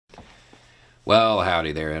Well,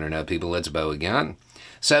 howdy there, Internet people. It's Bo again.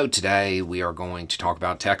 So today we are going to talk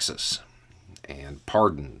about Texas and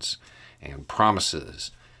pardons and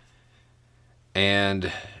promises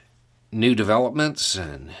and new developments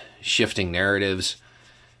and shifting narratives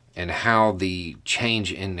and how the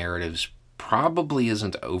change in narratives probably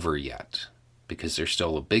isn't over yet because there's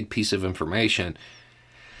still a big piece of information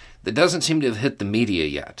that doesn't seem to have hit the media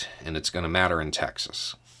yet, and it's going to matter in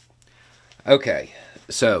Texas. Okay,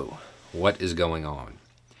 so what is going on?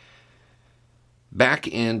 Back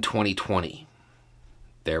in 2020,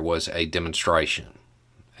 there was a demonstration,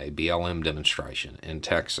 a BLM demonstration in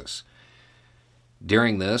Texas.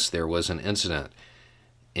 During this, there was an incident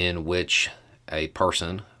in which a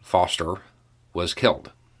person, Foster, was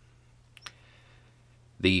killed.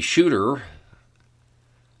 The shooter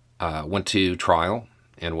went to trial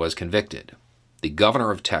and was convicted. The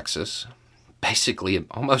governor of Texas basically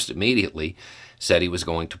almost immediately said he was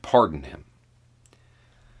going to pardon him.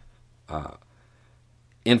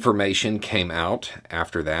 Information came out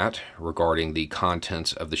after that regarding the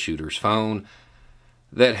contents of the shooter's phone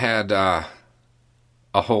that had a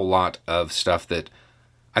whole lot of stuff that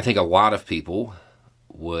I think a lot of people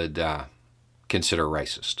would consider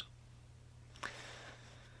racist.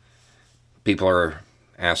 People are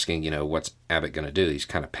asking, what's Abbott going to do? He's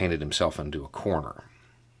kind of painted himself into a corner.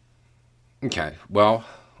 Okay, well,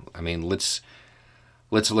 let's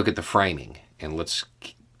look at the framing, and let's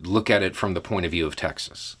look at it from the point of view of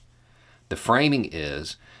Texas. The framing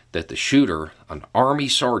is that the shooter, an Army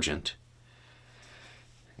sergeant,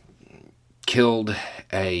 killed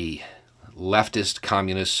a leftist,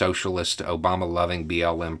 communist, socialist, Obama-loving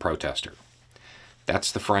BLM protester.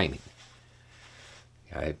 That's the framing.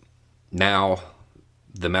 Okay. Now,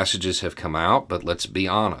 the messages have come out, but let's be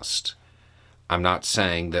honest. I'm not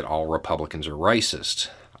saying that all Republicans are racist.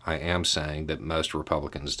 I am saying that most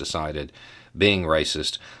Republicans decided being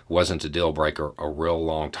racist wasn't a deal breaker a real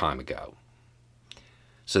long time ago.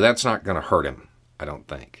 So that's not going to hurt him, I don't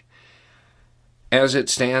think. As it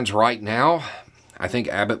stands right now, I think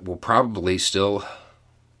Abbott will probably still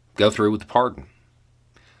go through with the pardon.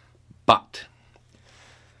 But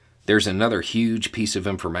there's another huge piece of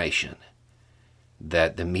information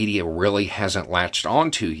that the media really hasn't latched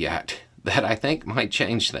onto yet that I think might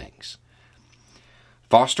change things.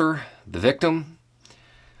 Foster, the victim,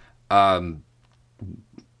 wasn't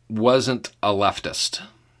a leftist,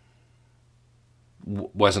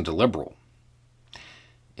 wasn't a liberal.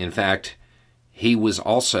 In fact, he was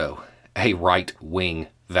also a right-wing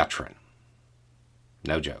veteran.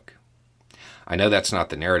 No joke. I know that's not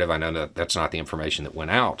the narrative. I know that that's not the information that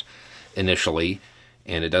went out initially,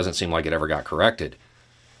 and it doesn't seem like it ever got corrected.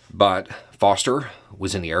 But Foster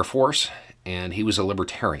was in the Air Force, and he was a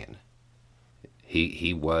libertarian.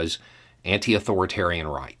 He was anti-authoritarian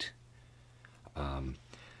right.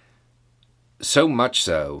 So much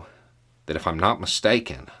so that if I'm not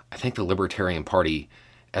mistaken, I think the Libertarian Party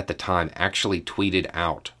at the time actually tweeted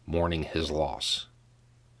out mourning his loss.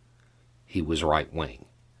 He was right-wing.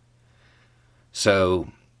 So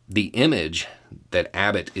the image that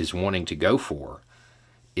Abbott is wanting to go for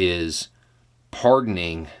is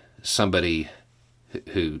pardoning somebody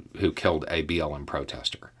who killed a BLM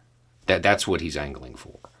protester. That's what he's angling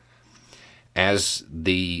for. As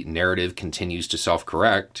the narrative continues to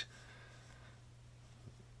self-correct,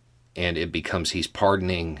 and it becomes he's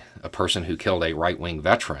pardoning a person who killed a right-wing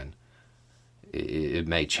veteran, it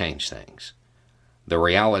may change things. The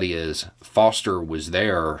reality is Foster was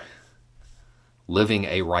there living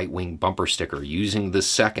a right-wing bumper sticker, using the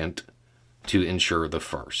second to ensure the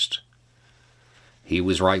first. He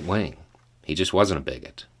was right-wing. He just wasn't a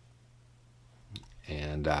bigot.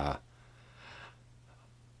 And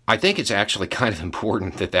I think it's actually kind of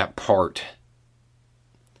important that that part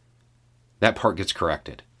gets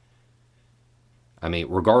corrected.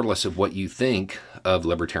 Regardless of what you think of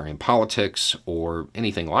libertarian politics or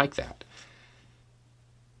anything like that,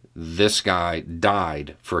 this guy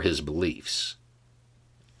died for his beliefs.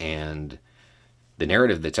 And the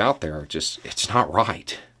narrative that's out there, it's not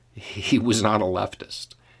right. He was not a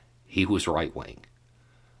leftist. He was right-wing.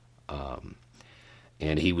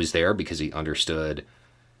 And he was there because he understood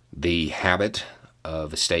the habit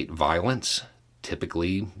of state violence,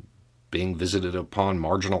 typically being visited upon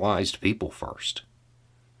marginalized people first.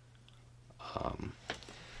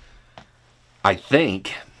 I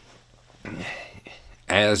think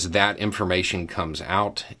as that information comes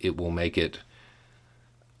out, it will make it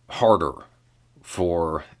harder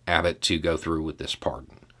for Abbott to go through with this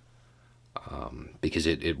pardon. Because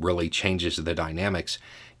it really changes the dynamics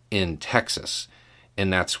in Texas,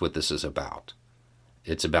 and that's what this is about.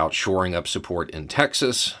 it's about shoring up support in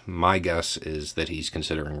Texas. My guess is that he's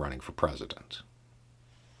considering running for president.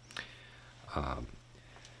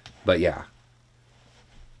 But yeah,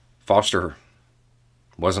 Foster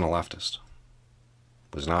wasn't a leftist.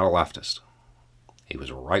 Was not a leftist. He was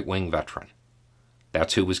a right-wing veteran.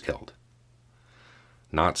 That's who was killed.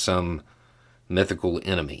 Not some mythical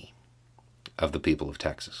enemy of the people of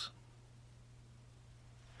Texas.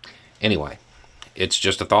 Anyway, it's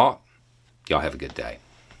just a thought. Y'all have a good day.